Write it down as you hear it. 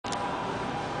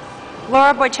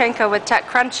Laura Boychenko with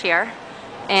TechCrunch here,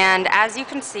 and as you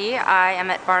can see, I am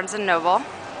at Barnes & Noble,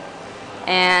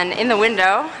 and in the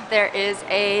window there is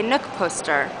a Nook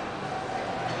poster.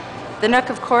 The Nook,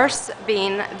 of course,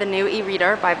 being the new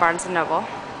e-reader by Barnes & Noble,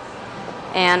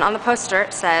 and on the poster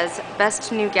it says,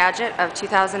 Best New Gadget of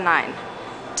 2009,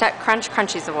 TechCrunch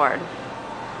Crunchies Award,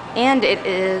 and it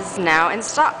is now in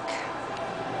stock.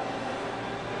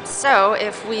 So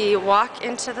if we walk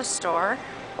into the store,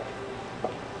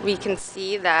 we can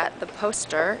see that the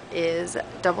poster is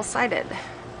double-sided.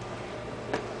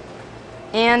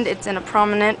 And it's in a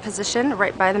prominent position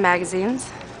right by the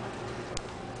magazines.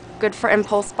 Good for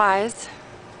impulse buys.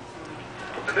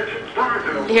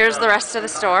 Here's the rest of the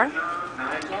store.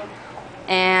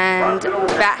 And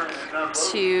back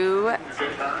to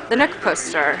the Nook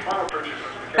poster.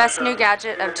 Best New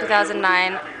Gadget of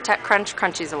 2009 TechCrunch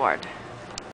Crunchies Award.